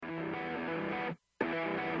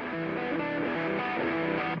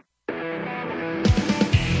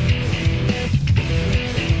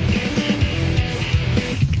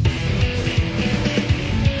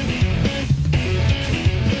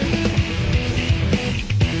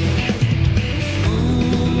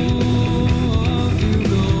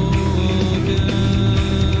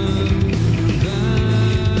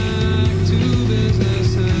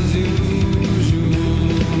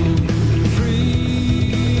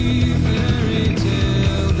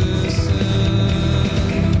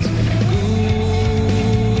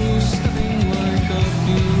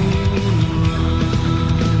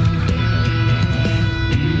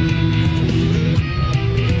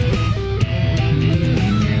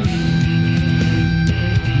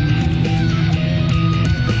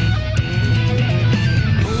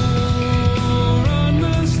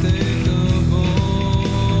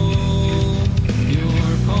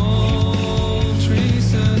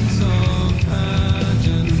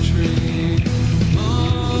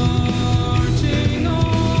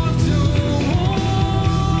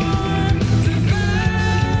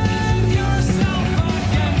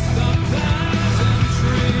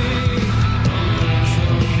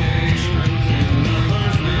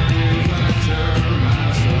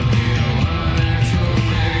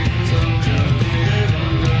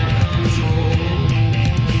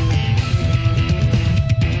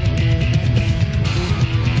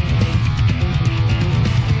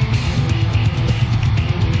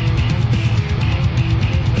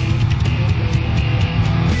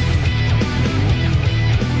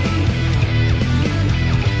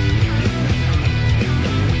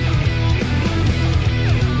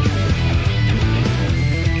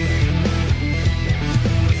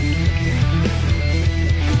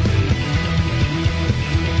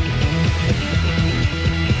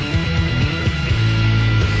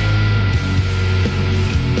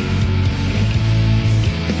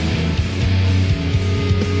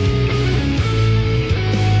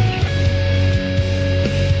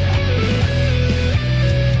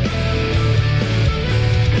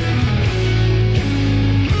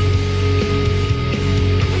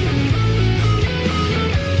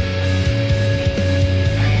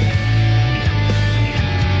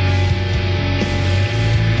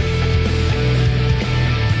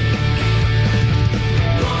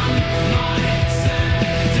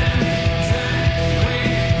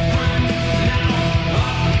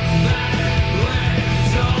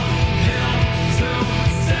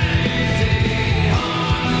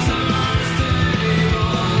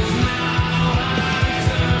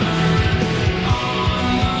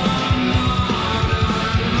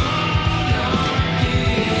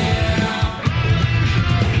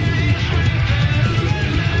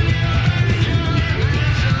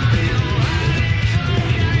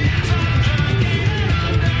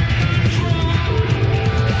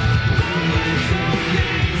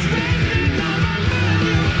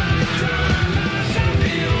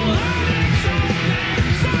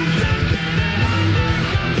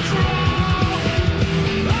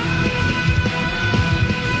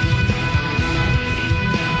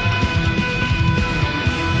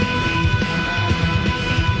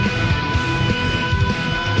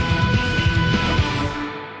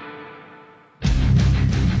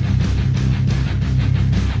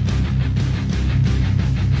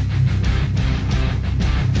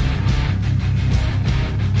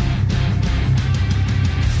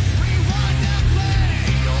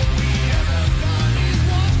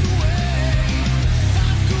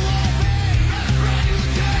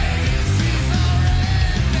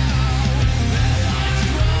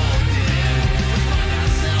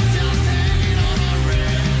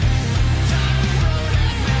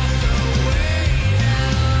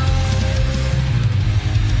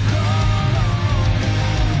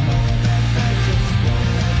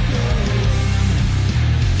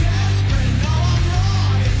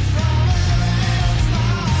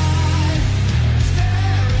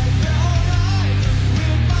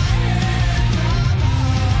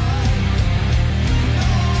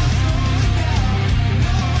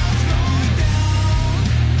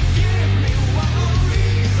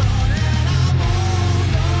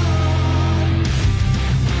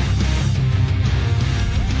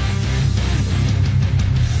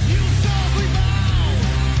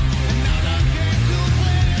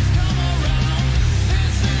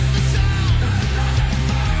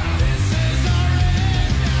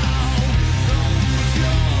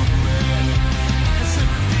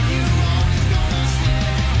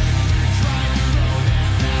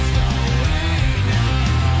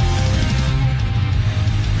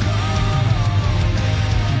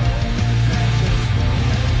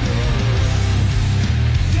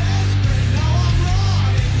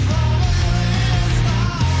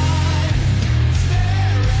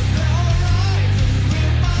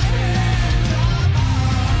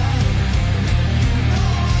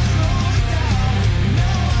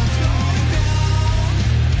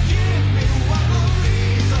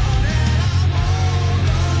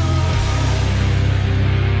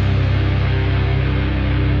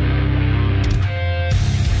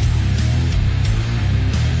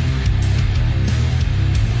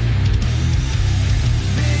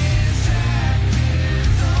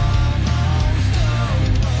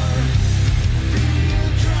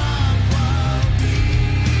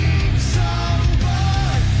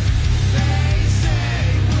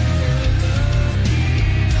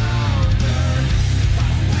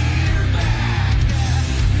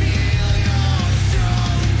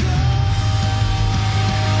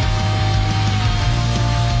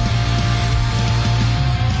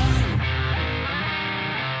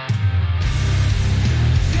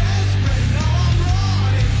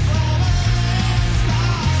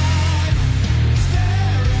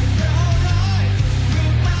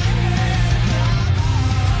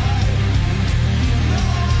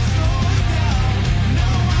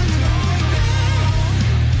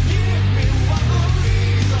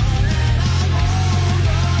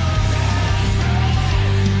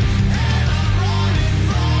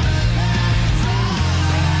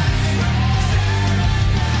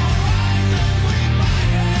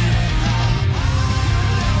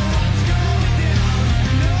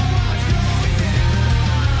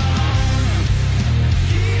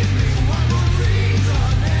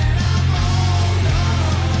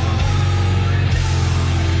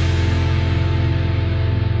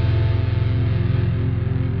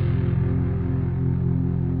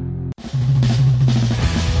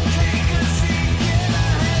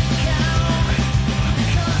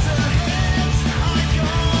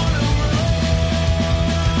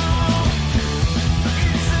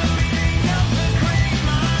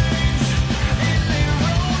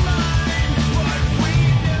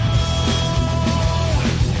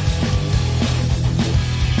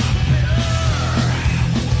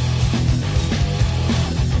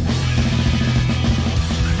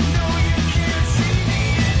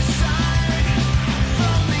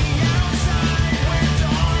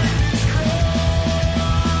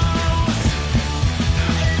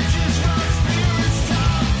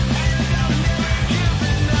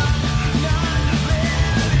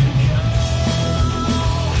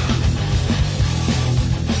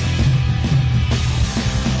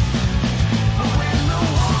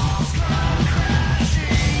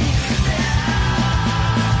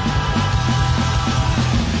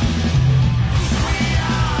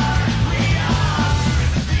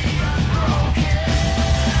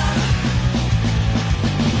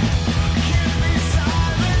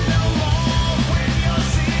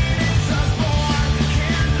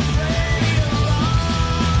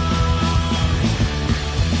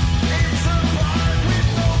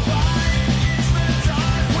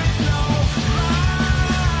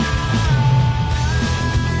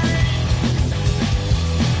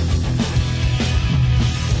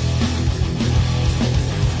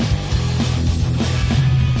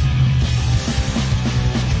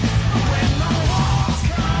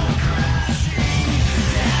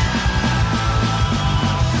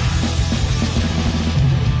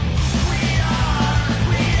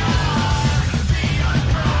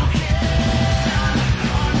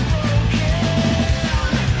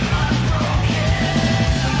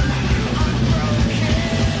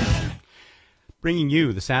bringing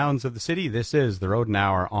you the sounds of the city. This is the Rodin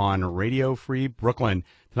Hour on Radio Free Brooklyn.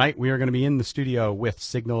 Tonight we are going to be in the studio with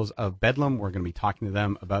Signals of Bedlam. We're going to be talking to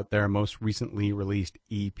them about their most recently released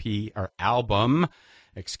EP or album,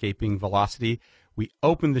 Escaping Velocity. We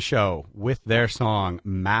opened the show with their song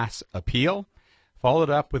Mass Appeal, followed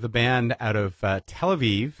up with a band out of Tel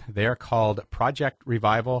Aviv. They're called Project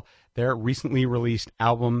Revival. Their recently released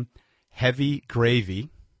album, Heavy Gravy.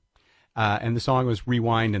 And the song was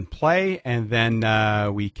Rewind and Play. And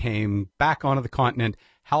then we came back onto the continent,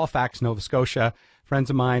 Halifax, Nova Scotia. Friends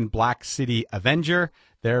of mine, Black City Avenger,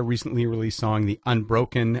 their recently released song, The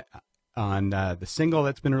Unbroken, on the single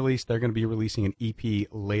that's been released. They're going to be releasing an EP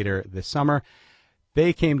later this summer.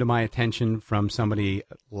 They came to my attention from somebody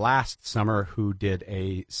last summer who did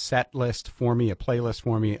a set list for me, a playlist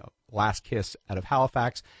for me, Last Kiss out of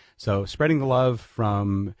Halifax. So spreading the love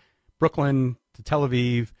from Brooklyn to Tel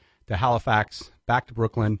Aviv to Halifax, back to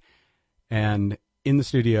Brooklyn, and in the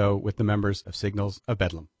studio with the members of Signals of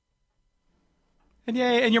Bedlam. And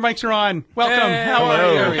yay, and your mics are on. Welcome. Hey, how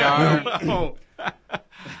are you? Here we are.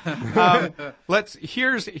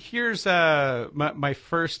 Here's my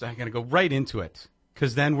first. I'm gonna go right into it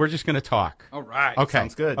because then we're just gonna talk. All right. Okay.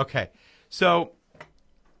 Sounds good. Okay. So,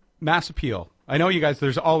 Mass Appeal. I know you guys.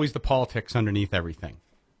 There's always the politics underneath everything.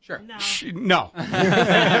 Sure. No.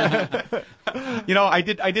 You know, I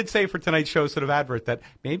did say for tonight's show sort of advert that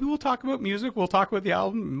maybe we'll talk about music, we'll talk about the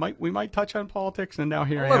album, we might touch on politics, and now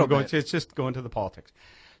here I am going. It's just going to the politics.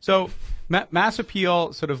 So, Mass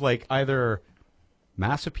Appeal, sort of like either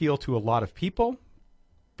mass appeal to a lot of people,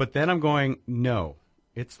 but then I'm going, no,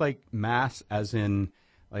 it's like mass as in,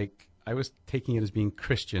 like, I was taking it as being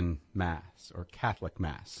Christian mass or Catholic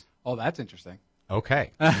mass. Oh, that's interesting.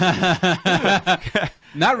 Okay.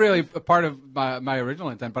 Not really a part of my original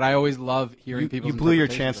intent, but I always love hearing people. You blew your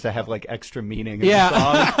chance to have like extra meaning in Yeah.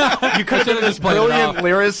 the song. You could have been this brilliant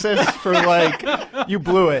lyricist for like, you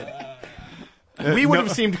blew it. We would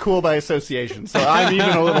have seemed cool by association, so I'm even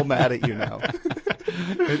a little mad at you now.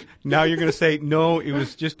 Now you're going to say, no, it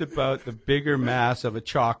was just about the bigger mass of a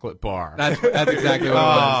chocolate bar. That's exactly what it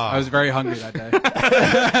was. I was very hungry that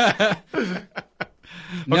day.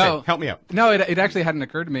 No, okay, help me out. No, it actually hadn't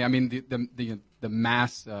occurred to me. I mean, the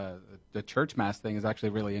mass, the church mass thing is actually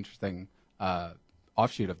a really interesting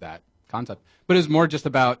offshoot of that concept. But it's more just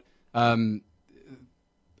about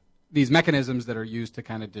these mechanisms that are used to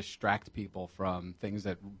kind of distract people from things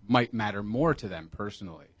that might matter more to them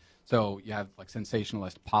personally. So you have like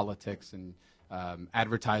sensationalist politics, and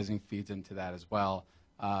advertising feeds into that as well.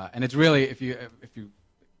 And it's really, if you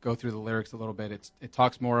go through the lyrics a little bit, it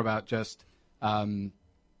talks more about just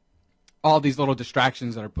all these little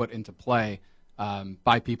distractions that are put into play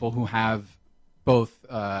by people who have both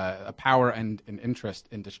a power and an interest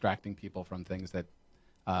in distracting people from things that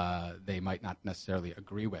they might not necessarily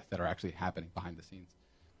agree with that are actually happening behind the scenes.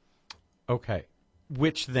 Okay.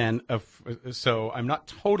 Which then, so I'm not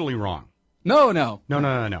totally wrong. No.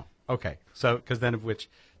 Okay. So, because then of which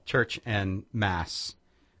church and mass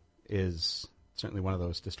is certainly one of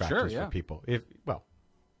those distractions for people.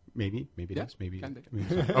 Maybe it is. Maybe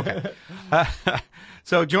it's not. Okay.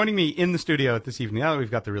 So joining me in the studio this evening, now that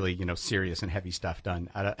we've got the really serious and heavy stuff done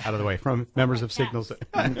out of the way from members of Signals.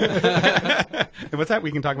 And what's that?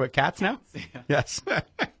 We can talk about cats now? Yes.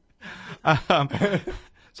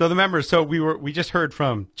 So the members. So we just heard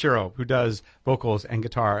from Chiro, who does vocals and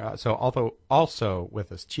guitar. So also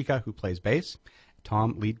with us, Chica, who plays bass,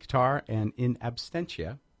 Tom, lead guitar, and in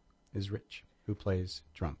absentia is Rich, who plays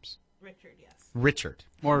drums. Richard.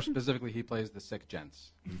 More specifically, he plays the sick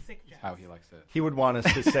gents. Sick gents. How he likes it. He would want us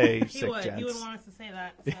to say sick gents. He would want us to say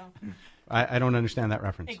that. So. I don't understand that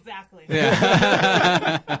reference. Exactly.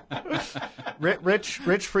 Yeah.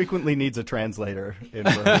 Rich frequently needs a translator in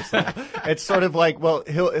rehearsal. It's sort of like, well,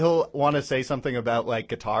 he'll want to say something about like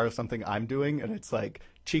guitar or something I'm doing, and it's like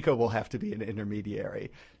Chica will have to be an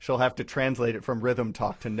intermediary. She'll have to translate it from rhythm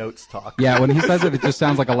talk to notes talk. Yeah, when he says it, it just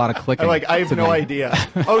sounds like a lot of clicking. I have no idea.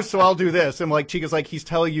 Oh, so I'll do this. And like Chica's like, he's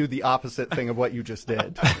telling you the opposite thing of what you just did.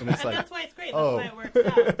 And it's like, that's why it's great. That's why it works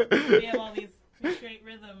out. We have all these straight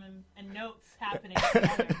rhythm and notes happening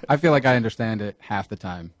together. I feel like I understand it half the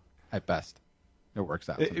time, at best. It works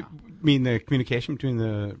out. You mean the communication between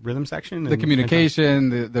the rhythm section? The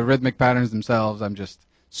communication, the rhythmic patterns themselves. I'm just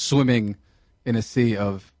swimming in a sea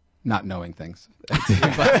of not knowing things.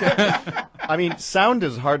 I mean, sound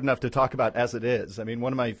is hard enough to talk about as it is. I mean,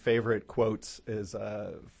 one of my favorite quotes is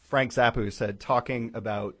Frank Zappa, who said, talking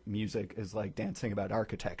about music is like dancing about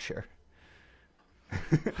architecture.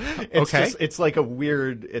 It's like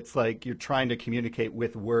it's like you're trying to communicate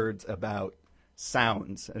with words about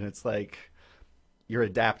sounds. And it's like, you're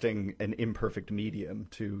adapting an imperfect medium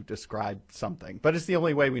to describe something, but it's the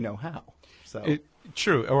only way we know how. So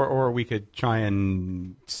true, or we could try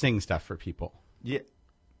and sing stuff for people.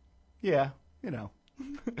 yeah, you know.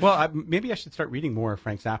 Well, maybe I should start reading more of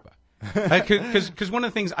Frank Zappa, because one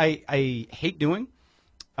of the things I hate doing,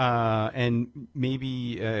 and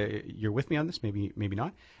maybe you're with me on this, maybe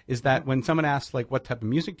not, is that when someone asks like, what type of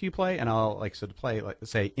music do you play, and I'll like sort of play like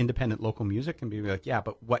say independent local music, and be like, yeah,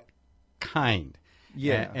 but what kind?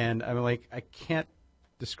 Yeah. And I'm like, I can't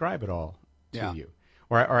describe it all to Yeah. you.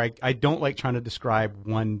 Or I don't like trying to describe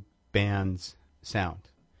one band's sound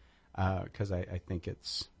because I think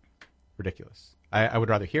it's ridiculous. I would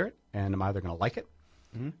rather hear it, and I'm either going to like it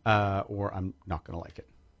or I'm not going to like it.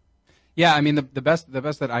 Yeah, I mean, the best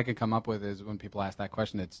that I could come up with is when people ask that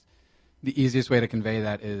question, it's the easiest way to convey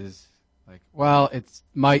that is like, well, it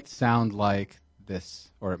might sound like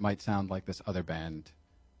this, or it might sound like this other band.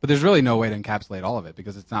 But there's really no way to encapsulate all of it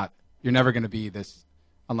because it's not. You're never going to be this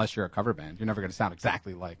unless you're a cover band. You're never going to sound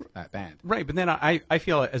exactly like that band. Right, but then I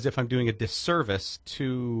feel as if I'm doing a disservice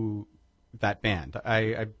to that band.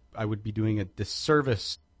 I would be doing a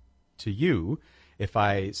disservice to you if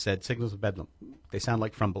I said Signals of Bedlam. They sound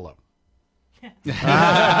like From Below. See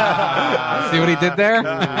what he did there?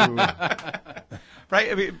 Right,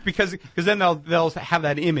 I mean, because then they'll have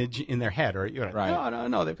that image in their head, or you're like, Right.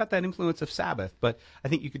 no, they've got that influence of Sabbath. But I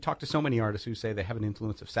think you could talk to so many artists who say they have an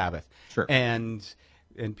influence of Sabbath, Sure. and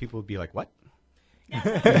people would be like, what? Yeah,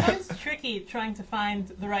 so it's always tricky trying to find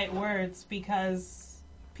the right words because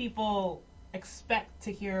people expect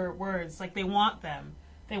to hear words, like they want them.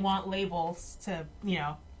 They want labels to,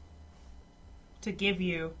 to give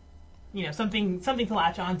you, something to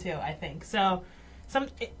latch onto, I think. So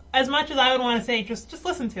as much as I would want to say, just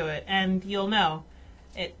listen to it and you'll know.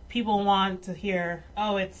 People want to hear,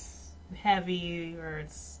 oh, it's heavy or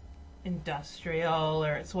it's industrial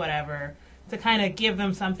or it's whatever, to kind of give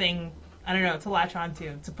them something, I don't know, to latch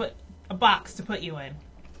onto, to put a box to put you in.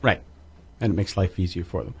 Right, and it makes life easier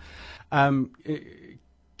for them.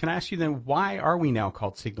 Can I ask you then, why are we now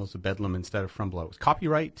called Signals of Bedlam instead of From Below? Is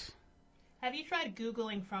copyright? Have you tried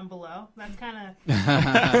Googling From Below? That's kind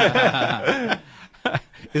of...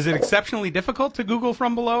 Is it exceptionally difficult to Google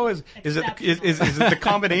From Below? Is it the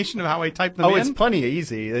combination of how I type them in? Oh, it's plenty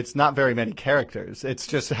easy. It's not very many characters. It's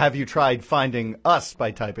just, have you tried finding us by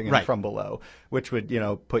typing in Right. From Below, which would,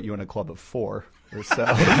 put you in a club of 4 or so.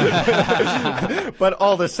 But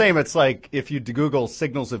all the same, it's like if you Google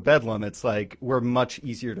Signals of Bedlam, it's like we're much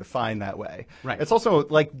easier to find that way. Right. It's also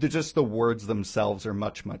like just the words themselves are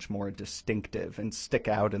much, much more distinctive and stick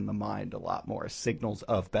out in the mind a lot more. Signals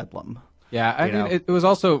of Bedlam. Yeah, I mean, it was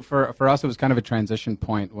also, for us, it was kind of a transition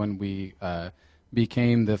point when we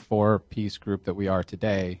became the 4-piece group that we are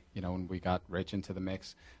today, when we got Rich into the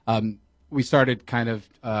mix. We started kind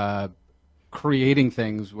of creating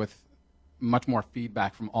things with much more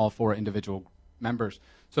feedback from all 4 individual members.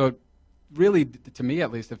 So really, to me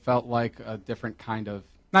at least, it felt like a different kind of,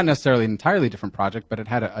 not necessarily an entirely different project, but it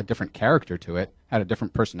had a different character to it, had a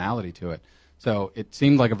different personality to it. So it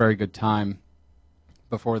seemed like a very good time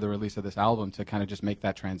before the release of this album to kind of just make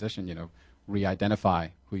that transition, re-identify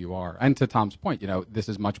who you are. And to Tom's point, this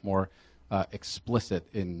is much more explicit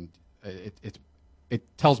in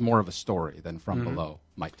it tells more of a story than From Below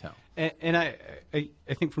might tell. And I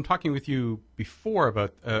think from talking with you before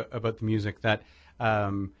about the music that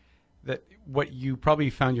that what you probably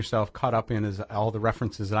found yourself caught up in is all the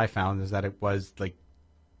references that I found is that it was like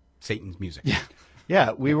Satan's music.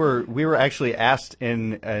 Yeah, we were actually asked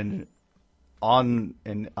on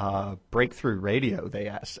Breakthrough Radio.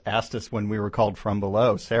 They asked us when we were called From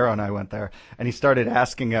Below. Sarah and I went there, and he started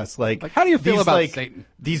asking us like how do you feel about like, Satan?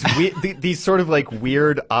 These sort of like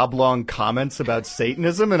weird oblong comments about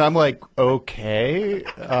Satanism, and I'm like, okay.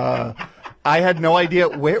 I had no idea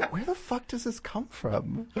where the fuck does this come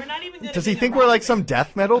from. We're not even good Does at he being think a we're rock like some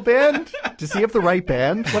death metal band? Does he have the right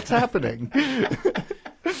band? What's happening?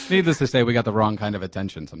 Needless to say, we got the wrong kind of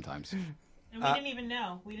attention sometimes. And we didn't even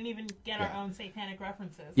know. We didn't even get our own satanic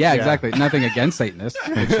references. Yeah, exactly. Nothing against Satanists.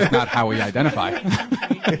 It's just not how we identify.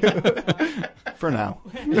 For now.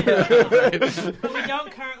 But we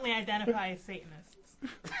don't currently identify as Satanists.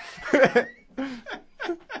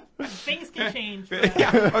 Things can change.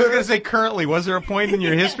 Yeah, I was going to say currently. Was there a point in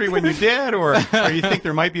your history when you did, or you think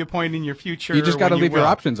there might be a point in your future? You just got to leave your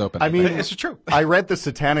options open. I mean, it's true. I read the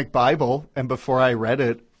Satanic Bible, and before I read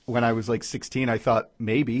it, when I was like 16, I thought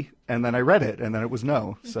maybe, and then I read it, and then it was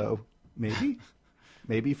no. So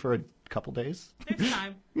maybe for a couple days. There's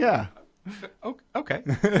time. Yeah. Okay,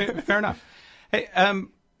 fair enough. Hey,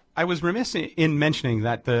 I was remiss in mentioning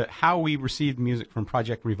that how we received music from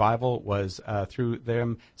Project Revival was through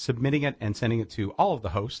them submitting it and sending it to all of the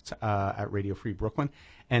hosts at Radio Free Brooklyn.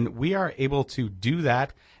 And we are able to do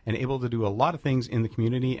that and able to do a lot of things in the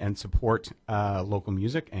community and support local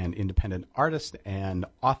music and independent artists and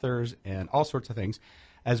authors and all sorts of things,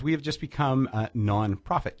 as we have just become a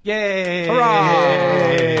non-profit. Yay!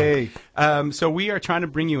 Hooray! So we are trying to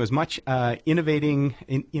bring you as much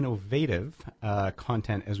innovative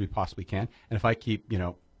content as we possibly can. And if I keep,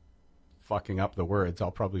 fucking up the words,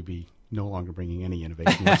 I'll probably be no longer bringing any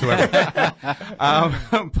innovation whatsoever.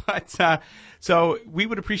 So we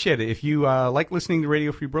would appreciate it if you like listening to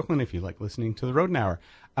Radio Free Brooklyn, if you like listening to the Rodent Hour,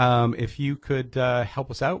 if you could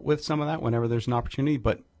help us out with some of that whenever there's an opportunity.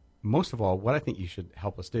 But most of all, what I think you should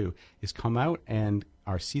help us do is come out and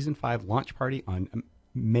our Season 5 launch party on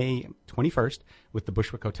May 21st with the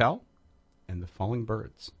Bushwick Hotel and the Falling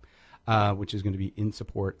Birds, which is going to be in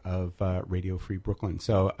support of Radio Free Brooklyn.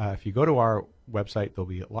 So if you go to our website, there'll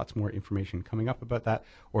be lots more information coming up about that.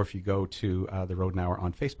 Or if you go to the Rodent Hour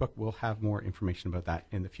on Facebook, we'll have more information about that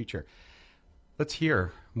in the future. Let's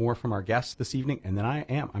hear more from our guests this evening. And then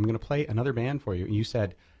I'm going to play another band for you. And you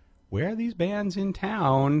said, where are these bands in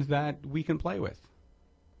town that we can play with?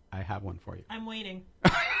 I have one for you. I'm waiting.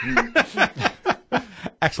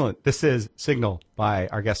 Excellent. This is Signal by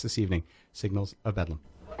our guest this evening, Signals of Bedlam.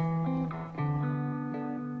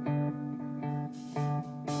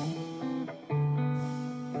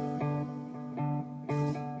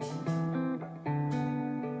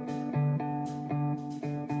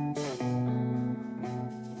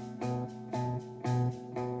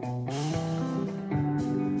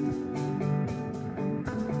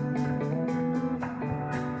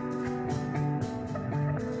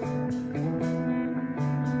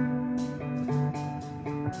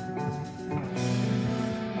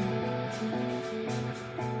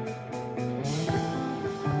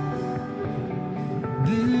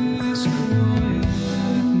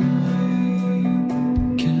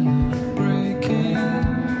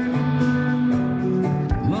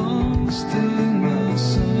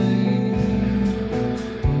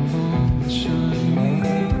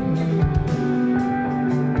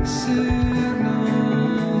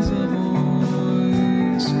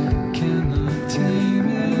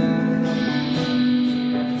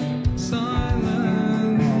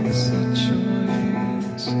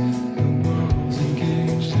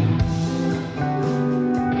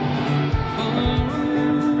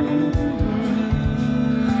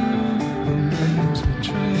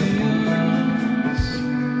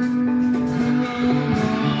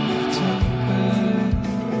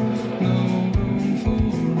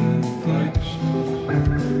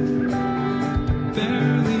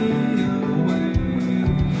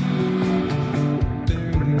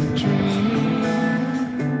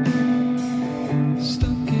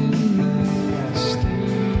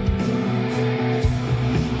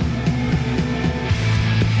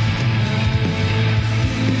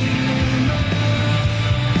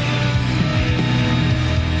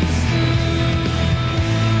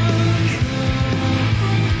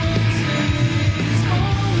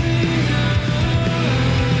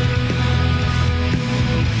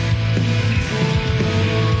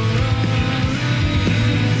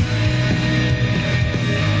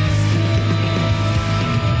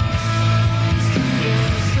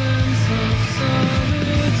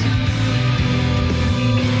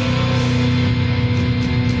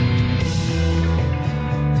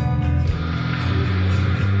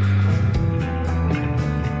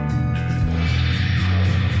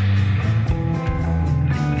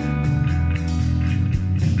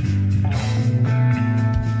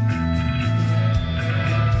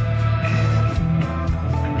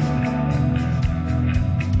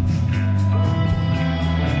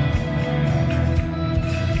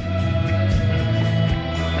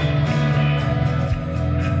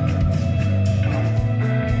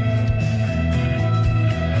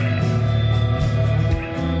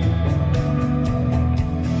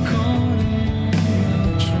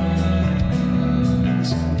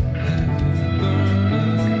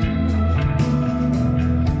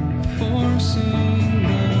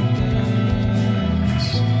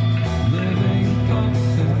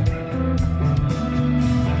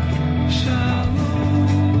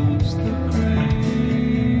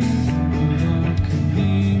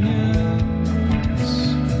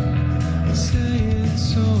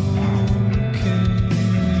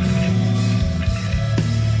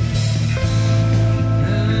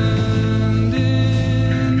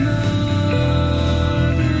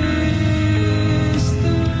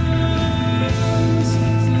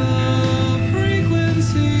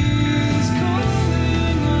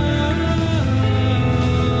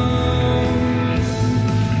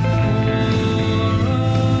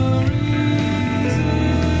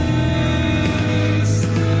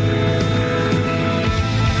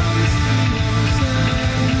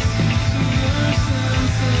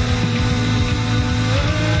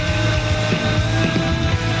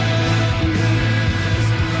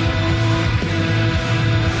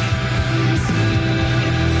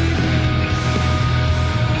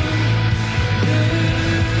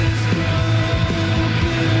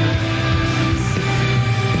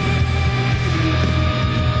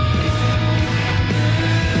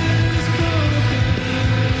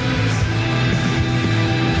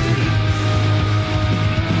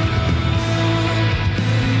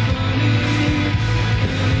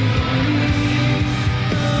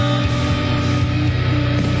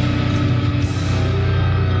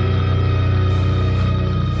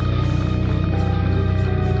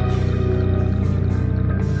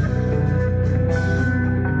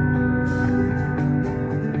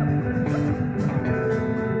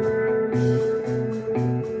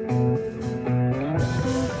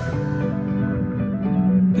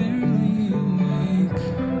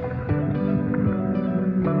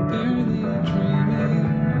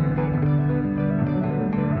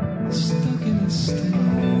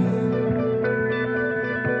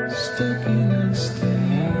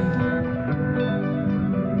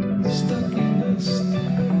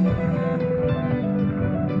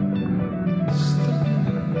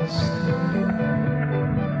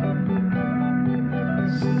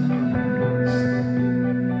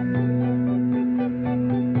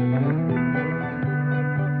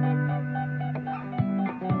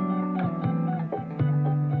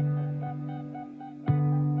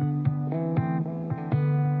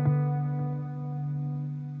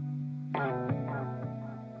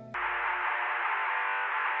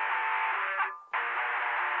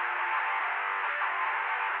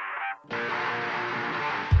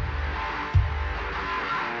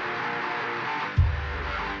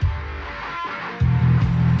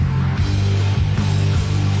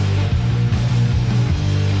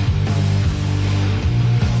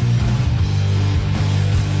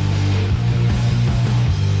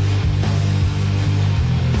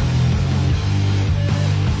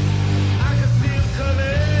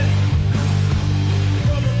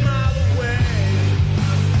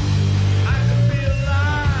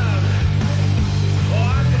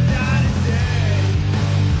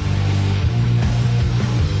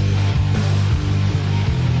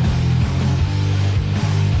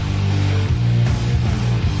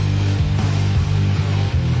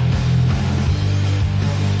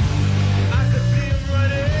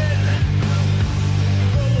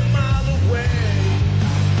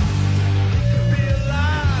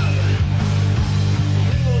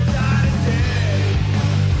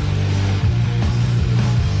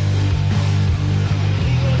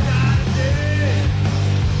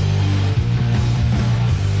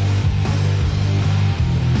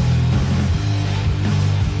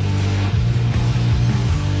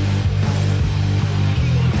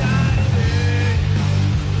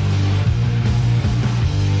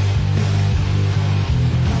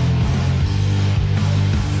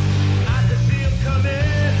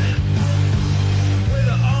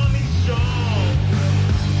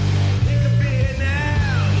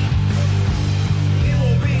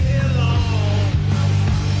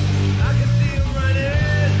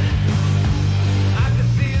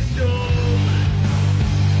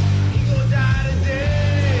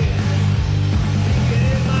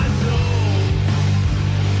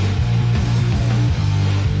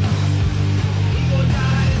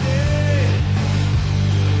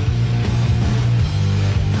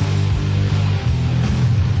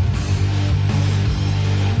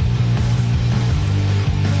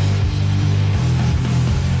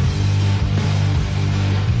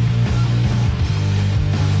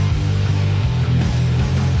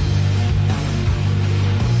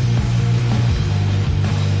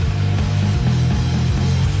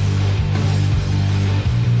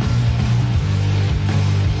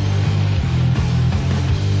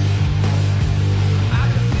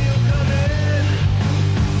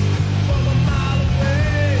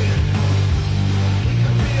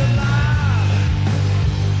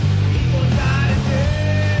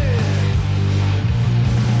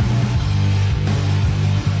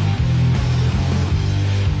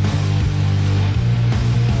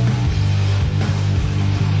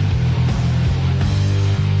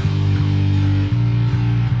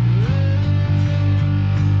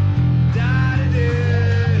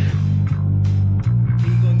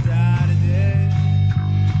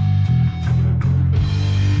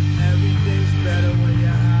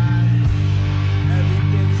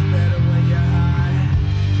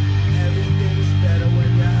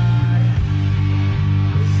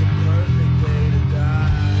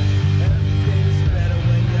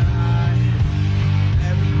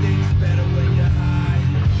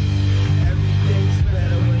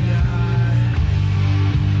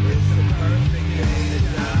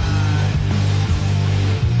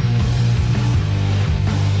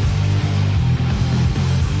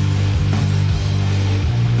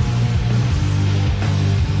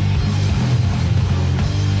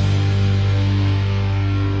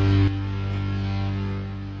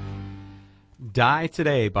 Die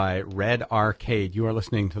Today by Red Arcade. You are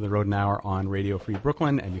listening to the Rodent Hour on Radio Free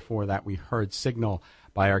Brooklyn, and before that we heard Signal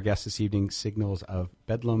by our guest this evening, Signals of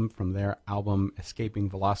Bedlam, from their album Escaping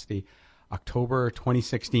Velocity, October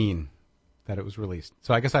 2016 that it was released.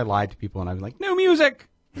 So I guess I lied to people and I was like, new music!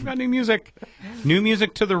 We've got new music. New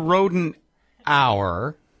music to the Rodent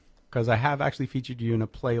Hour, because I have actually featured you in a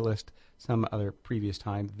playlist some other previous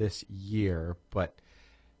time this year, but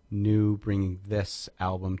new, bringing this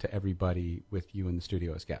album to everybody with you in the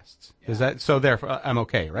studio as guests. Is that so? Therefore, I'm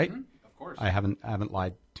okay, right? Mm-hmm. Of course. I haven't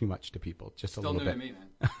lied too much to people, just Still a little new bit. to me, man.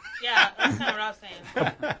 Yeah, that's kind of what I was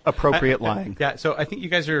saying. Appropriate lying. Yeah, so I think you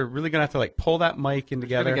guys are really gonna have to like pull that mic in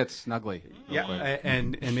together. Gonna get snuggly. Yeah, real quick.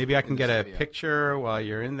 and maybe I can get a Studio. picture while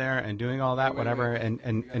you're in there and doing all that, Wait, whatever, wait.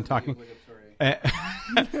 and talking.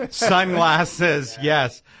 Obligatory. Sunglasses,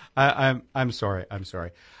 yes. I'm sorry.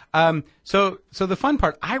 So the fun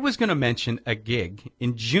part, I was going to mention a gig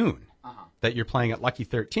in June that you're playing at Lucky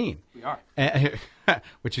 13. We are.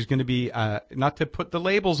 Which is going to be, not to put the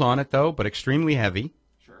labels on it though, but extremely heavy.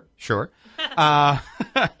 Sure.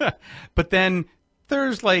 But then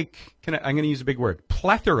there's like, I'm going to use a big word,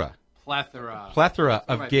 plethora Plethora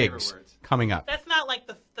of my favorite gigs words. coming up. That's not like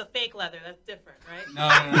the fake leather. That's different, right? No.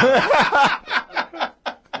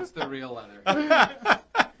 It's the real leather.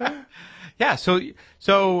 Yeah, so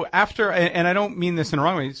after, and I don't mean this in a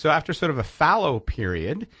wrong way, so after sort of a fallow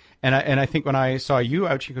period, and I think when I saw you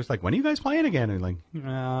out, she goes like, when are you guys playing again? And like,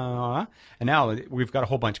 and now we've got a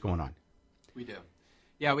whole bunch going on. We do.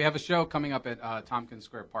 Yeah, we have a show coming up at Tompkins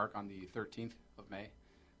Square Park on the 13th of May.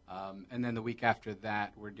 And then the week after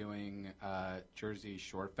that, we're doing Jersey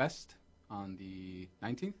Shore Fest on the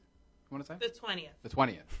 19th, you want to say? The 20th. The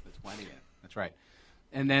 20th. That's right.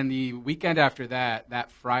 And then the weekend after that,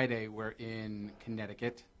 that Friday, we're in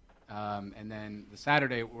Connecticut. And then the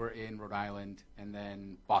Saturday, we're in Rhode Island and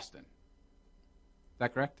then Boston. Is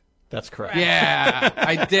that correct? That's correct. Yeah,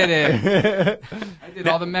 I did it. I did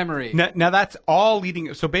all the memory. Now that's all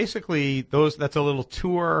leading. So basically, that's a little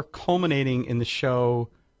tour culminating in the show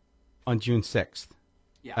on June 6th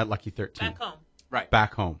at Lucky 13. Back home. Right.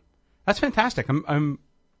 Back home. That's fantastic. I'm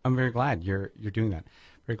very glad you're doing that.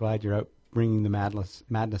 Very glad you're out bringing the madness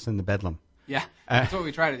and the bedlam. Yeah, that's what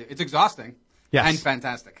we try to do. It's exhausting. Yes. And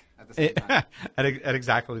fantastic at the same time. at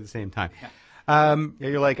exactly the same time. Yeah. Yeah,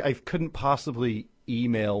 you're like, I couldn't possibly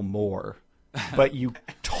email more, but you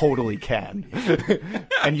totally can.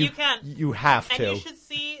 And You can. You have to. And you should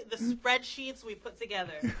see the spreadsheets we put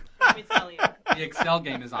together. Let me tell you. The Excel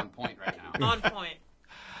game is on point right now. On point.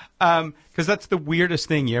 Because that's the weirdest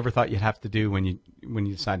thing you ever thought you'd have to do when you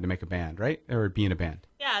decide to make a band, right? Or be in a band.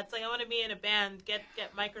 Yeah, it's like I want to be in a band, get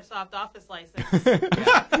Microsoft Office license.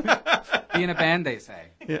 Be in a band, they say.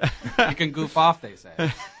 Yeah. You can goof off, they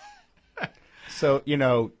say. So,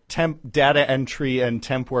 temp data entry and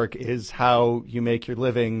temp work is how you make your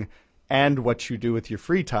living and what you do with your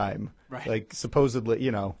free time. Right. Like, supposedly,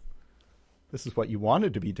 this is what you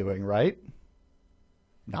wanted to be doing, right?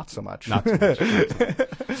 Not so much. Not so much.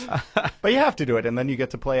 But you have to do it, and then you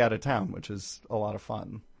get to play out of town, which is a lot of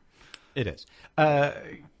fun. It is.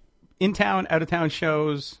 In town, out of town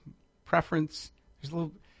shows, preference. There's a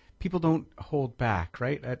little. People don't hold back,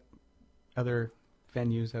 right? At other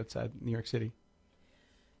venues outside New York City.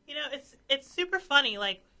 It's super funny.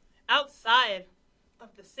 Like outside of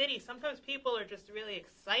the city, sometimes people are just really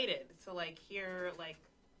excited to like hear like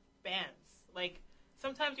bands. Like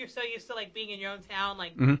sometimes you're so used to like being in your own town,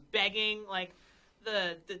 like begging like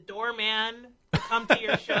the doorman to come to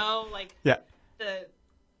your show. Like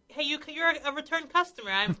hey, you're a return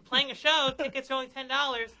customer. I'm playing a show. Tickets are only $10.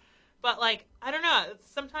 But like I don't know.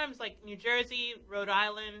 Sometimes like New Jersey, Rhode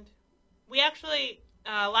Island. We actually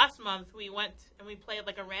last month we went and we played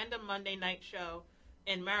like a random Monday night show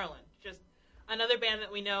in Maryland. Just another band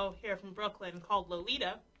that we know here from Brooklyn called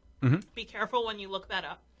Lolita. Mm-hmm. Be careful when you look that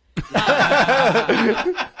up.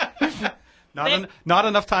 Not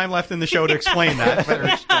enough time left in the show to explain that.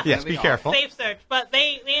 But, yes, be careful. Safe search. But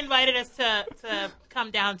they invited us to come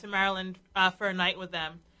down to Maryland for a night with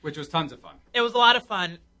them. Which was tons of fun. It was a lot of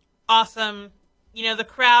fun. Awesome. The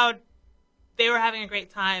crowd, they were having a great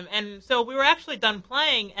time. And so we were actually done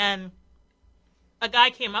playing, and a guy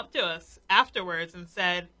came up to us afterwards and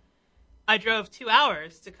said, I drove 2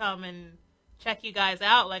 hours to come and check you guys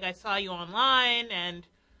out. Like, I saw you online, and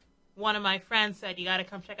one of my friends said, you got to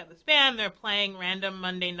come check out this band. They're playing random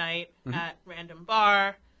Monday night at random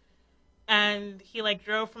bar. And he, like,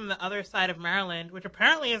 drove from the other side of Maryland, which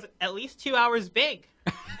apparently is at least 2 hours big.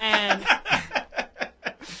 And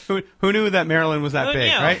who knew that Maryland was that Who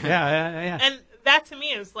big, knew? right? Yeah. And that to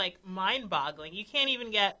me is like mind-boggling. You can't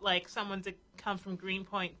even get like someone to come from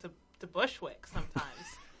Greenpoint to Bushwick sometimes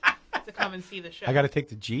to come and see the show. I got to take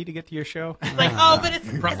the G to get to your show. It's like, but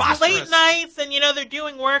it's late nights, and they're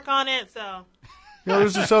doing work on it, so.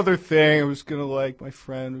 There's this other thing I was gonna my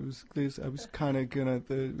friend. It was this. I was kind of gonna.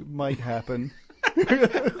 It might happen.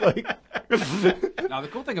 Like. Now the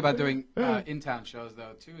cool thing about doing in-town shows,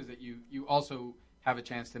 though, too, is that you also have a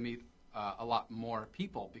chance to meet a lot more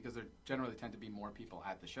people, because there generally tend to be more people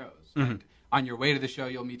at the shows. Mm-hmm. And on your way to the show,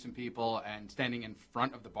 you'll meet some people, and standing in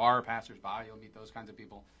front of the bar, passersby, you'll meet those kinds of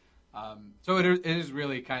people. So it is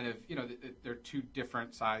really kind of, they're two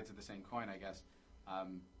different sides of the same coin, I guess.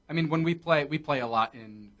 I mean, when we play a lot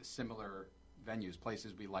in similar venues,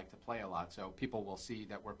 places we like to play a lot. So people will see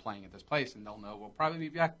that we're playing at this place, and they'll know we'll probably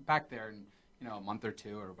be back there in a month or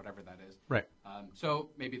two or whatever that is. Right. So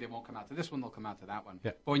maybe they won't come out to this one; they'll come out to that one.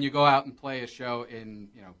 Yeah. But when you go out and play a show in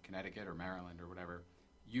Connecticut or Maryland or whatever,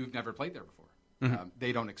 you've never played there before. Mm-hmm.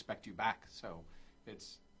 They don't expect you back. So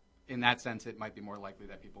it's in that sense, it might be more likely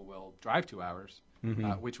that people will drive 2 hours.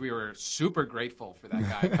 Mm-hmm. Which we were super grateful for that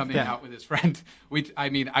guy coming out with his friend.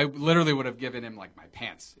 I literally would have given him like my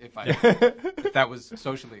pants if that was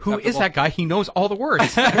socially acceptable. Who is that guy? He knows all the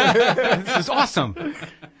words. This is awesome.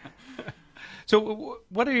 So,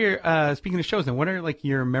 what are your speaking of shows? Then, what are like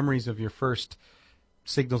your memories of your first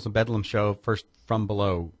Signals of Bedlam show, first From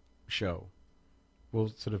Below show? We'll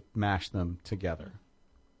sort of mash them together.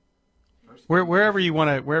 Wherever you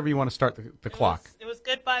want to start the clock. It was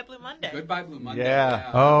Goodbye Blue Monday. Goodbye Blue Monday. Yeah.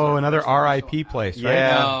 Oh, another RIP place, right?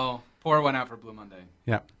 Yeah. No, pour one out for Blue Monday.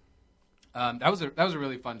 Yeah. That was a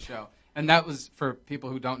really fun show, and that was for people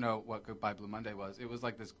who don't know what Goodbye Blue Monday was. It was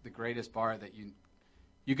like the greatest bar that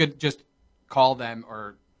you could just call them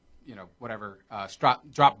or whatever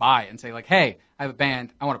drop by and say like, hey, I have a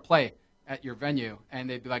band, I want to play at your venue, and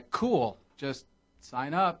they'd be like, cool, just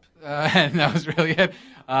sign up, and that was really it.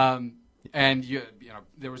 And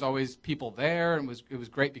there was always people there, and it was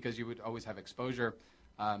great because you would always have exposure.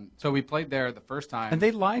 So we played there the first time, And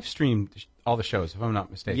they live streamed all the shows, if I'm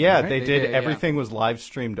not mistaken. Yeah, right? they They did. did, yeah. Everything was live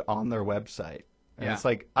streamed on their website. And Yeah. it's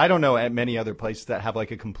like, I don't know at many other places that have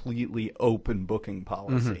like a completely open booking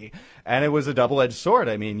policy. And it was a double-edged sword.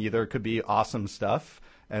 I mean, there could be awesome stuff,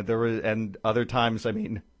 and other times, I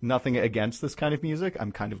mean, nothing against this kind of music.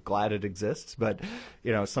 I'm kind of glad it exists, but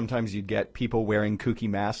sometimes you'd get people wearing kooky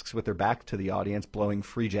masks with their back to the audience, blowing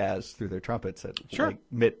free jazz through their trumpets at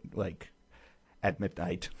at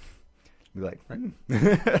midnight. Be like, You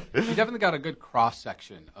definitely got a good cross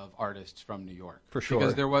section of artists from New York, For sure.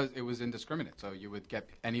 because it was indiscriminate. So you would get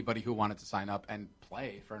anybody who wanted to sign up and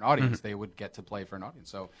play for an audience. They would get to play for an audience.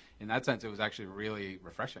 So in that sense, it was actually really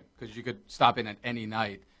refreshing, because you could stop in at any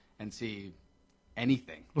night and see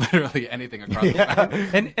anything, literally anything across the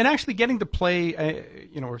planet. And actually getting to play,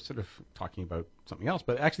 we're sort of talking about something else,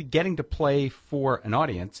 but actually getting to play for an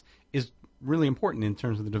audience is really important in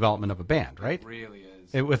terms of the development of a band, right? It really is.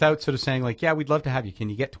 Without sort of saying like, yeah, we'd love to have you. Can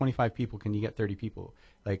you get 25 people? Can you get 30 people?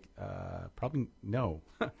 Like, probably no.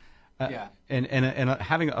 Yeah.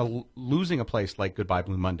 And losing a place like Goodbye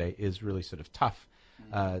Blue Monday is really sort of tough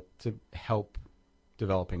to help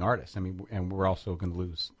developing artists. I mean, and we're also going to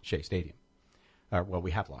lose Shea Stadium.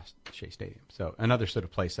 We have lost Shea Stadium. So another sort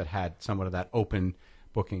of place that had somewhat of that open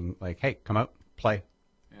booking, like, hey, come out, play.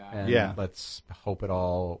 And let's hope it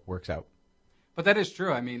all works out. But that is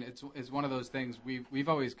true. I mean, it's one of those things. We've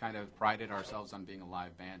always kind of prided ourselves on being a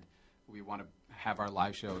live band. We want to have our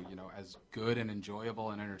live show, as good and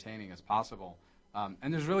enjoyable and entertaining as possible.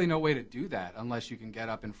 And there's really no way to do that unless you can get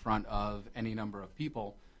up in front of any number of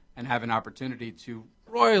people and have an opportunity to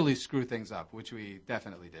royally screw things up, which we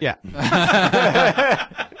definitely did. Yeah.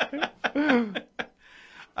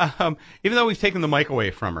 Even though we've taken the mic away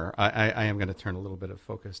from her, I am going to turn a little bit of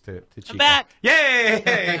focus to Chica. I'm back.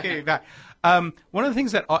 Yay! Back. One of the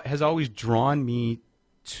things that has always drawn me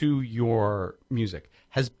to your music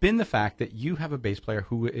has been the fact that you have a bass player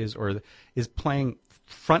who is playing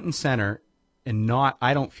front and center and not,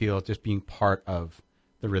 I don't feel, just being part of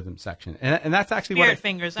the rhythm section. And that's actually Spirit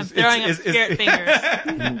fingers. I'm throwing up spirit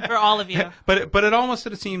fingers for all of you. But it almost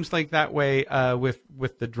sort of seems like that way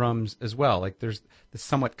with the drums as well. Like there's this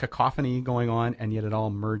somewhat cacophony going on, and yet it all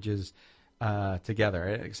merges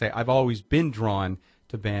together. Like I say, I've always been drawn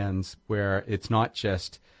to bands where it's not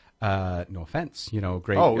just no offense,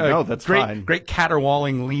 great. Oh, no, that's great, fine. Great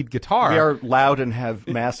caterwauling lead guitar. we are loud and have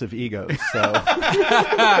massive egos, so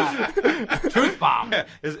Truth bomb.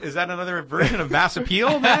 Is that another version of Mass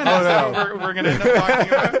Appeal, man? Is that what we're going to end up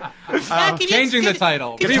talking about? Can you- Changing the can-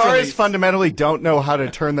 title. guitarists Re-release. fundamentally don't know how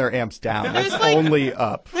to turn their amps down. There's It's like- only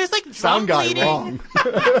up. There's like drum Sound guy bleeding. wrong.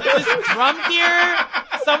 There's drum here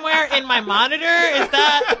somewhere in my monitor.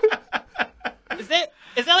 Is it?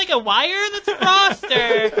 Is that like a wire that's crossed,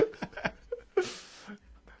 or?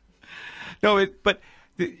 No,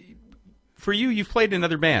 for you, you've played in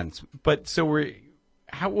other bands, but so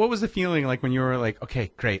what was the feeling like when you were like,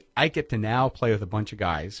 okay, great, I get to now play with a bunch of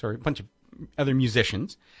guys or a bunch of other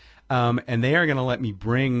musicians, and they are going to let me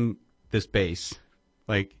bring this bass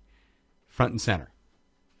like front and center.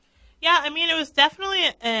 Yeah, I mean, it was definitely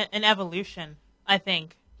an evolution, I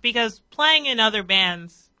think, because playing in other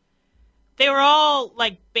bands, they were all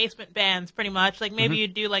like basement bands pretty much. Like maybe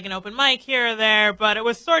you'd do like an open mic here or there, but it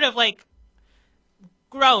was sort of like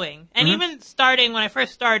growing. And even starting when I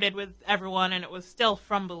first started with everyone and it was still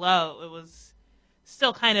from below, it was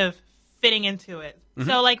still kind of fitting into it.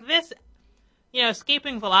 So like this,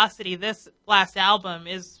 Escaping Velocity, this last album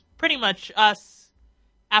is pretty much us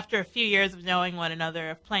after a few years of knowing one another,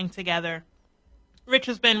 of playing together. Rich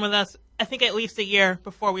has been with us, I think, at least a year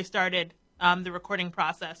before we started the recording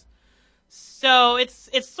process. So it's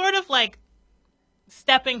sort of like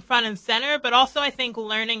stepping front and center, but also I think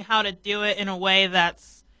learning how to do it in a way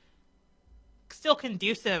that's still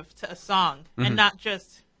conducive to a song and not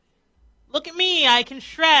just, look at me, I can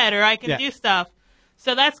shred or I can do stuff.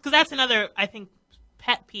 So that's another, I think,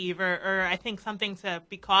 pet peeve or I think something to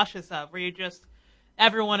be cautious of, where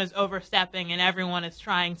everyone is overstepping and everyone is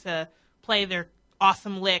trying to play their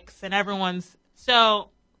awesome licks and so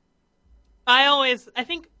I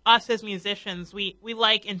think us as musicians, we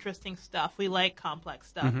like interesting stuff. We like complex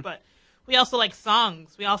stuff, but we also like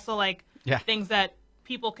songs. We also like things that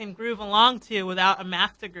people can groove along to without a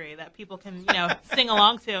math degree, that people can, sing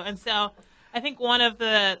along to. And so I think one of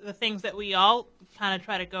the things that we all kind of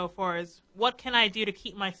try to go for is, what can I do to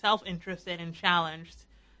keep myself interested and challenged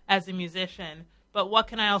as a musician? But what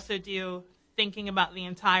can I also do thinking about the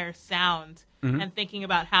entire sound and thinking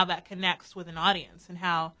about how that connects with an audience and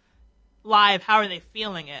how are they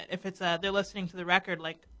feeling it? If it's they're listening to the record,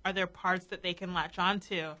 like, are there parts that they can latch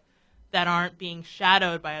onto that aren't being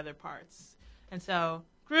shadowed by other parts? And so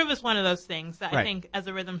groove is one of those things that I think as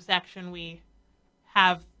a rhythm section we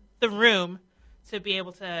have the room to be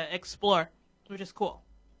able to explore, which is cool.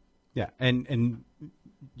 Yeah, and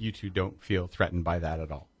you two don't feel threatened by that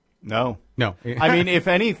at all. No. I mean, if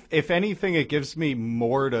anything, it gives me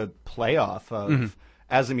more to play off of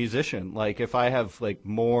as a musician. Like, if I have like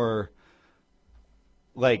more,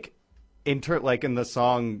 like in the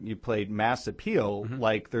song you played, Mass Appeal,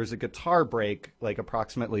 like there's a guitar break like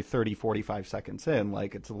approximately 30-45 seconds in,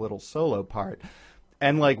 like it's a little solo part.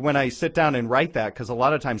 And like when I sit down and write that, because a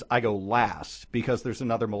lot of times I go last because there's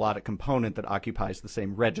another melodic component that occupies the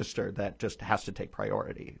same register that just has to take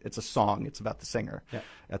priority. It's a song. It's about the singer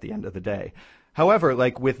at the end of the day. However,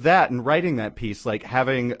 like with that and writing that piece, like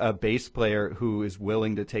having a bass player who is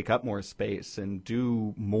willing to take up more space and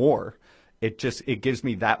do more, it gives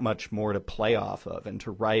me that much more to play off of and to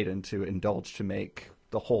write and to indulge to make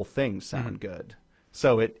the whole thing sound good.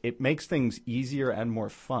 So it makes things easier and more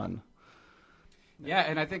fun. Yeah,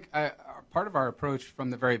 and I think part of our approach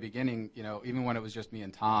from the very beginning, even when it was just me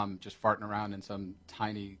and Tom just farting around in some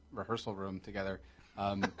tiny rehearsal room together,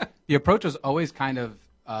 the approach was always kind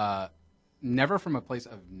of never from a place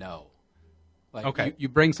of no. Like you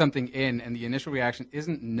bring something in, and the initial reaction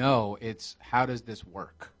isn't no, it's how does this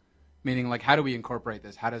work? Meaning, like, how do we incorporate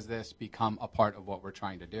this? How does this become a part of what we're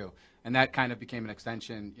trying to do? And that kind of became an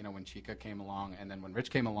extension, when Chica came along, and then when Rich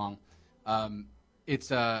came along.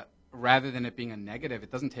 It's rather than it being a negative, it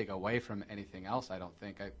doesn't take away from anything else, I don't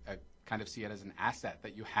think. I kind of see it as an asset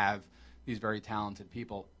that you have these very talented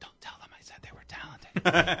people. Don't tell them I said they were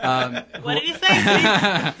talented. What did you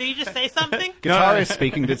say? Did you just say something? Guitarist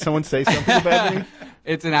speaking. Did someone say something about me?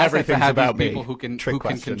 It's an asset to have these people me. who can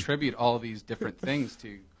contribute all of these different things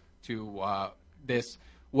to this,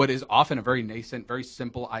 what is often a very nascent, very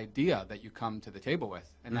simple idea that you come to the table with.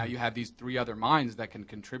 And now you have these three other minds that can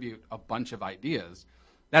contribute a bunch of ideas.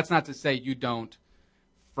 That's not to say you don't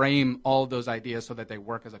frame all of those ideas so that they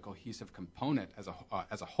work as a cohesive component, as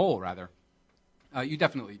a whole, rather. You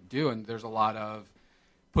definitely do, and there's a lot of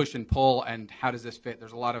push and pull, and how does this fit?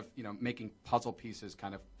 There's a lot of making puzzle pieces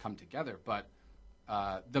kind of come together. But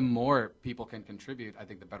the more people can contribute, I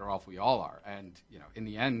think the better off we all are. And in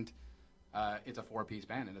the end, it's a 4-piece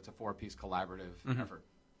band, and it's a 4-piece collaborative effort.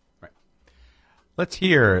 Right. Let's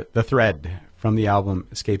hear The Thread from the album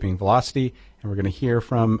Escaping Velocity. And we're going to hear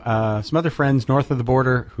from some other friends north of the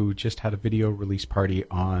border who just had a video release party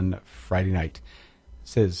on Friday night.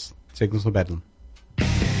 This is Signals of Bedlam.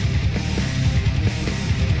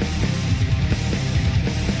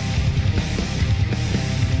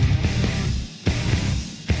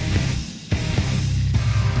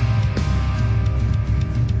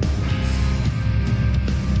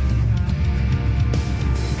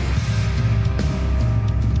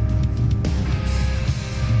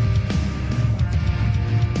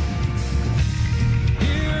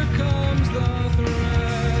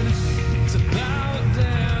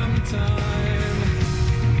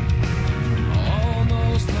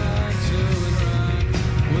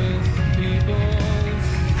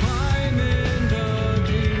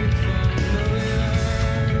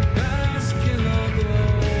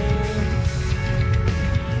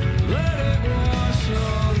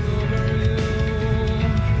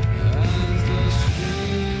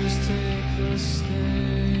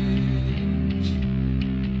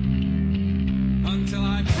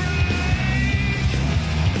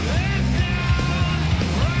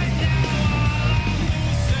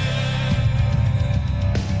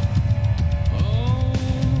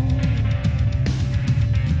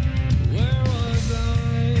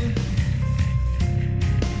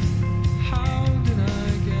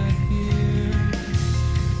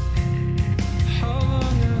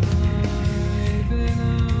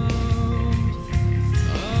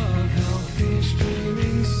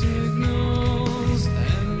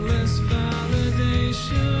 When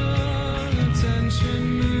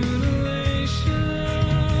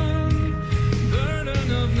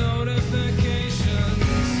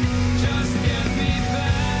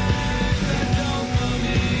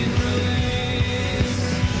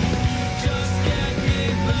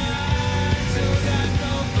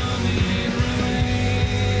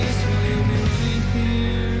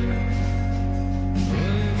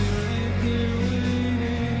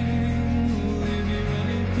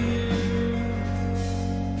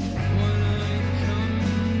I come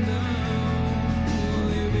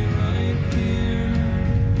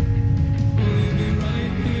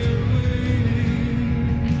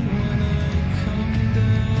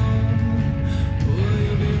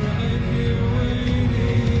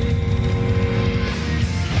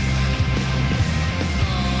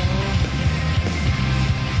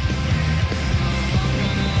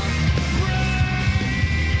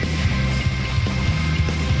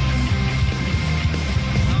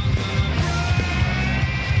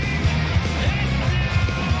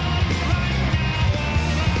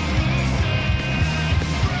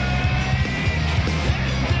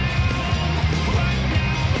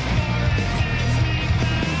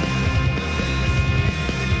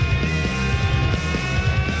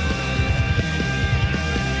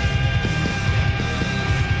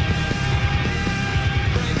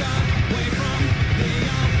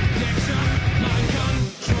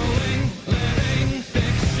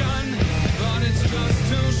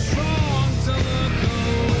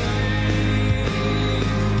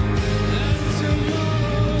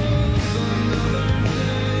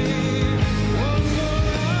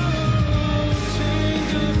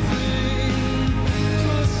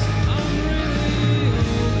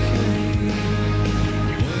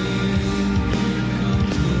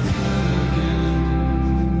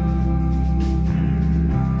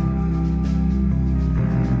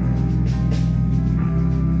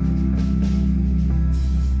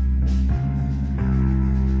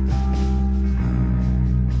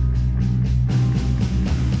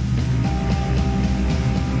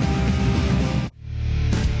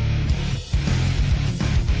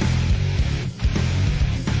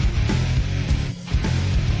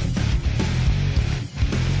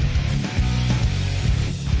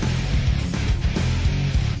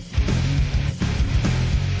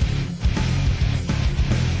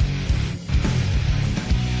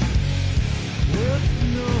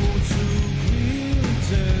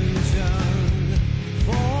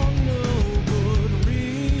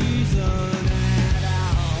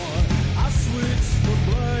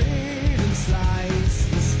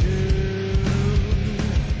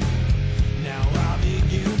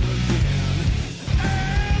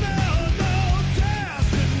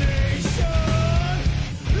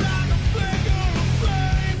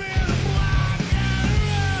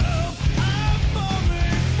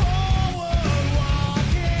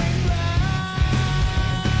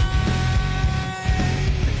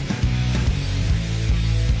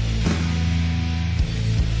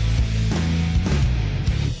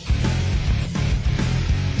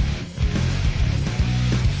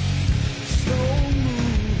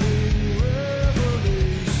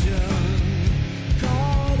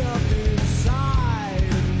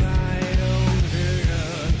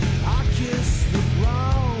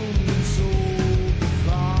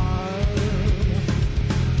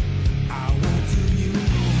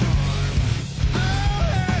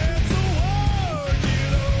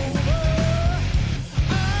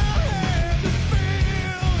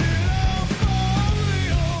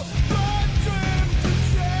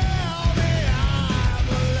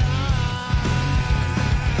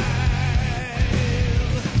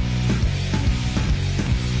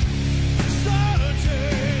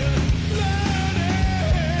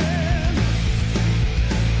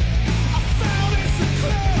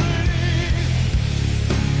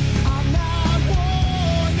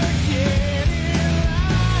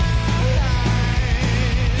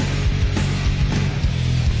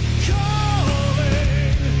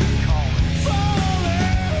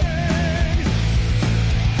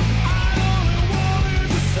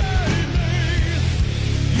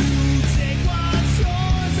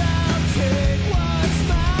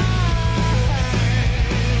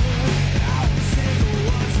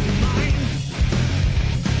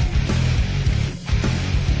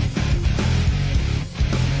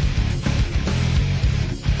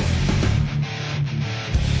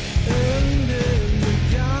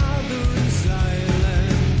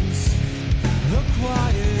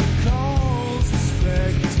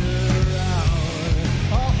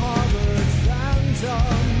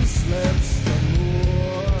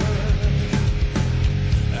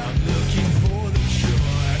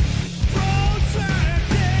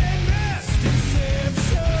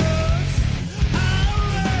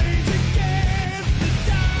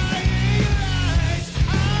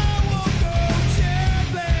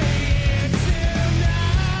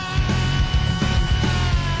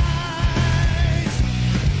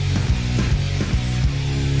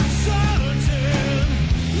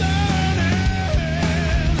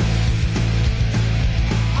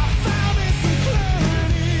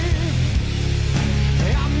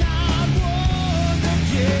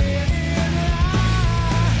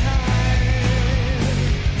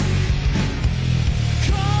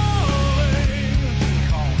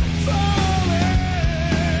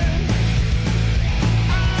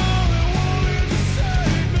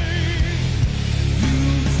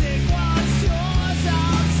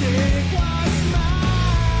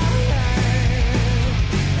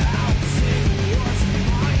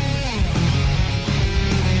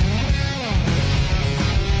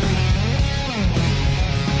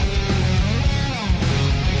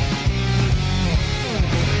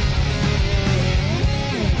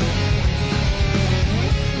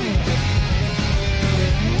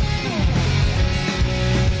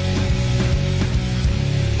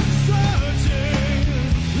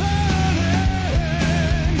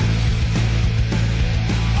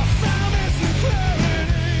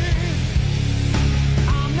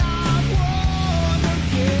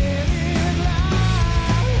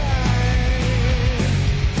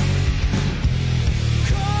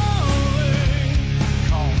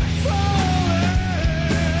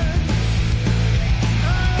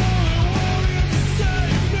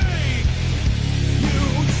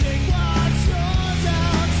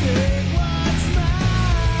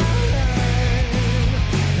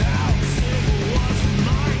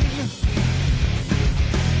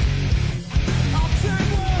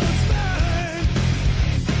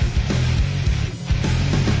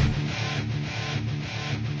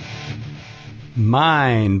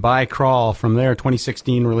Mine by Crawl from their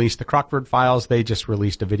 2016 release, The Crockford Files. They just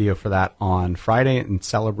released a video for that on Friday and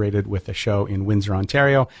celebrated with a show in Windsor,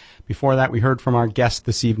 Ontario. Before that, we heard from our guest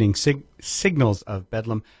this evening, Signals of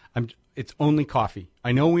Bedlam. It's only coffee.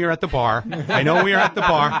 I know we are at the bar.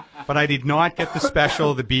 But I did not get the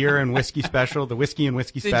special, the beer and whiskey special, the whiskey and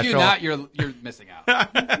whiskey special. Did you not? You're missing out.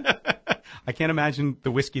 I can't imagine the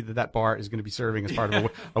whiskey that bar is going to be serving as part of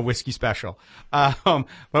a whiskey special.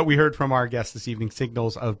 But we heard from our guest this evening,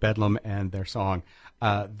 Signals of Bedlam, and their song,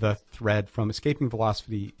 The Thread from Escaping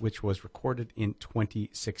Velocity, which was recorded in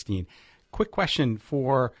 2016. Quick question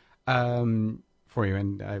for you,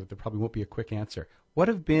 and there probably won't be a quick answer. What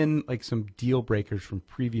have been like some deal breakers from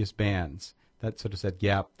previous bands that sort of said,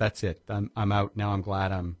 yeah, that's it. I'm out. Now I'm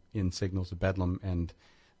glad I'm in Signals of Bedlam, and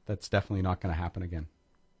that's definitely not going to happen again.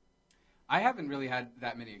 I haven't really had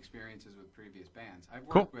that many experiences with previous bands. I've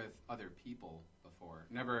worked with other people before.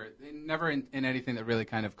 Never in anything that really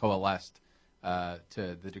kind of coalesced to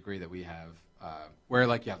the degree that we have, where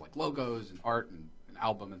like you have like logos and art and an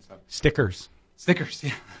album and stuff. Stickers,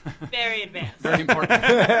 yeah. Very advanced. Very important.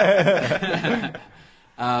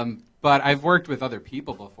 But I've worked with other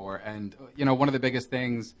people before, and one of the biggest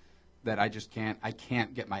things that I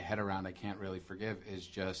can't get my head around, I can't really forgive, is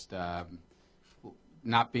just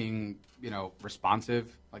not being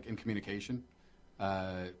responsive, like in communication,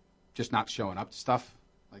 just not showing up to stuff.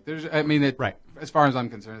 Like right. As far as I'm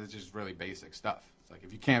concerned, it's just really basic stuff. It's like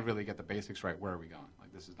if you can't really get the basics right, where are we going?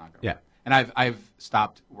 Like this is not going to work. And I've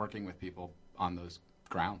stopped working with people on those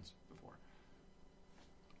grounds before.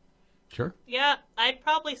 Sure. Yeah, I'd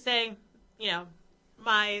probably say,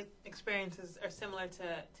 my experiences are similar to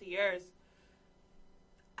yours.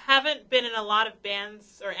 Haven't been in a lot of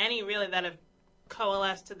bands, or any really, that have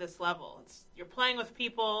coalesced to this level. You're playing with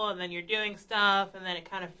people, and then you're doing stuff, and then it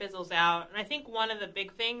kind of fizzles out. And I think one of the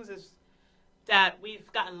big things is that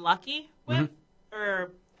we've gotten lucky with,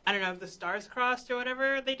 or I don't know, the stars crossed or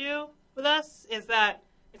whatever they do with us, is that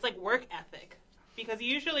it's like work ethic. Because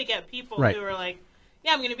you usually get people who are like,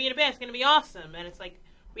 yeah, I'm going to be in a band, it's going to be awesome. And it's like,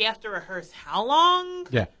 we have to rehearse how long?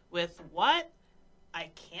 Yeah. With what? I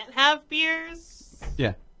can't have beers?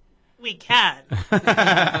 Yeah. We can.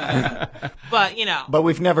 But, But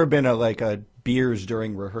we've never been a beers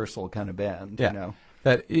during rehearsal kind of band,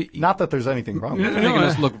 Not that there's anything wrong with You're it. making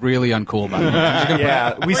us look really uncool about it.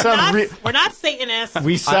 Yeah, we're not Satanists.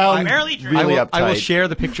 We sound really uptight. I will share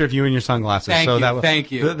the picture of you in your sunglasses.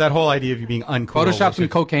 Thank you. That whole idea of you being uncool. Photoshop some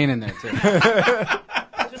cocaine in there, too.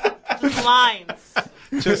 just lines.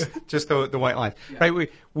 just the white lines. Yeah. Right.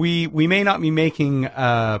 We may not be making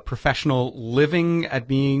a professional living at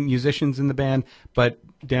being musicians in the band, but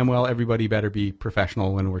damn well everybody better be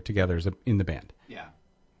professional when we're together in the band. Yeah.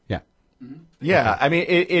 Yeah. Mm-hmm. Yeah, I mean,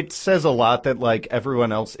 it says a lot that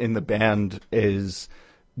everyone else in the band is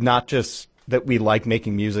not just that we like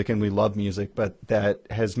making music and we love music, but that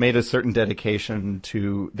has made a certain dedication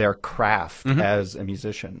to their craft as a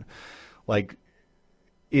musician.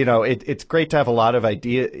 It's great to have a lot of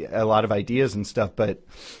ideas and stuff, but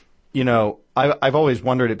I've always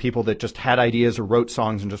wondered at people that just had ideas or wrote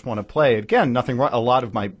songs and just want to play. Again, nothing wrong. A lot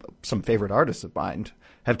of some favorite artists of mine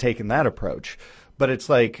have taken that approach. But it's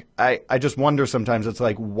like, I just wonder sometimes, it's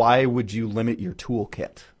like, why would you limit your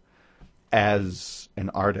toolkit as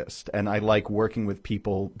an artist? And I like working with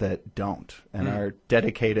people that don't and are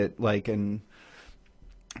dedicated, and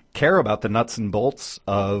care about the nuts and bolts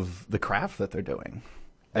of the craft that they're doing.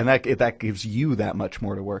 And that gives you that much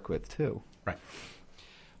more to work with, too. Right.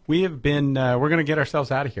 We have been, we're going to get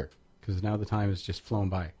ourselves out of here because now the time has just flown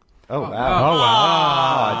by. Oh, wow. Oh,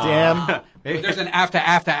 wow. Oh, damn. There's an after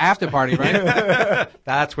party, right?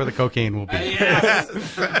 That's where the cocaine will be.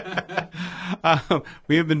 Yes.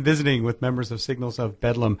 We have been visiting with members of Signals of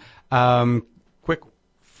Bedlam. Quick,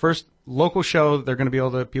 first local show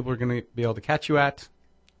people are going to be able to catch you at?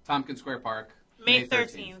 Tompkins Square Park. May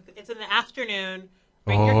 13th. It's in the afternoon.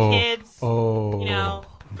 Bring your kids.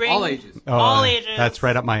 Bring all ages. All ages. That's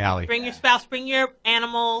right up my alley. Bring your spouse. Bring your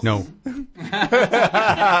animals. No.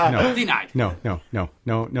 No. Denied. No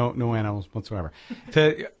animals whatsoever.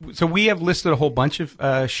 So we have listed a whole bunch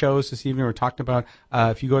of shows this evening we're talking about.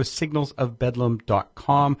 If you go to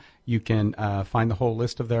signalsofbedlam.com, you can find the whole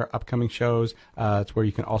list of their upcoming shows. It's where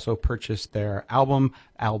you can also purchase their albums.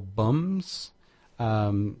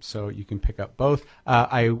 So you can pick up both.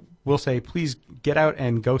 I will say, please get out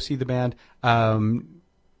and go see the band.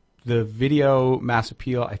 The video Mass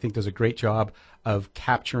Appeal, I think, does a great job of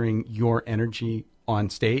capturing your energy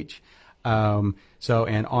on stage. And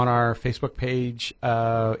on our Facebook page,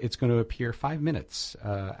 it's going to appear 5 minutes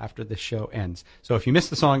after the show ends. So if you missed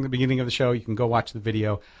the song at the beginning of the show, you can go watch the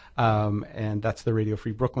video, and that's the Radio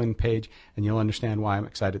Free Brooklyn page, and you'll understand why I'm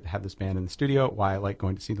excited to have this band in the studio, why I like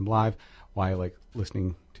going to see them live, why I like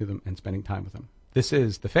listening to them and spending time with them. This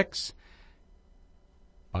is The Fix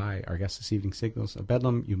by our guest this evening, Signals of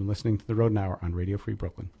Bedlam. You've been listening to The Rodent Hour on Radio Free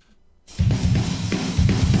Brooklyn.